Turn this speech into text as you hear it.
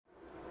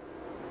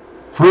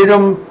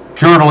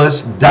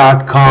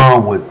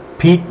freedomjournalist.com with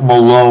Pete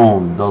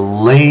Malone, the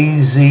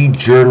lazy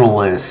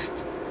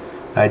journalist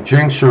that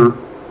drinks her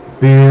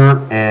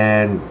beer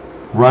and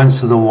runs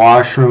to the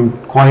washroom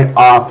quite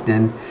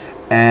often,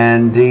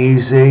 and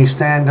he's a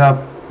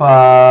stand-up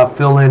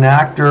fill-in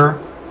actor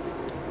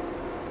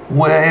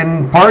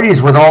when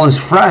parties with all his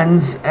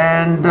friends,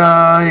 and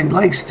he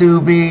likes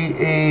to be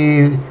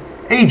a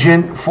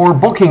agent for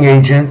booking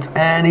agent,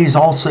 and he's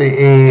also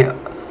a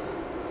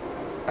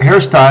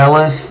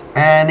hairstylist,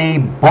 and he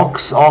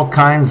books all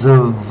kinds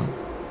of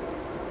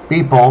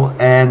people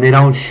and they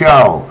don't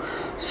show.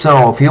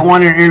 So if you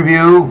want an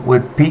interview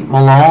with Pete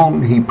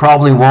Malone, he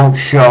probably won't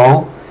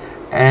show,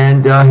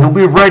 and he'll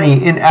be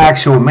ready in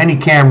action with many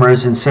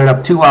cameras and set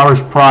up 2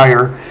 hours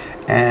prior,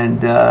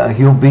 and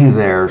he'll be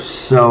there.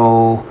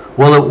 So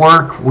will it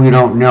work? We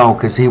don't know,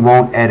 because he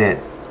won't edit.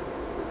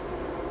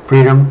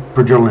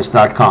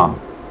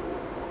 freedomforjournalist.com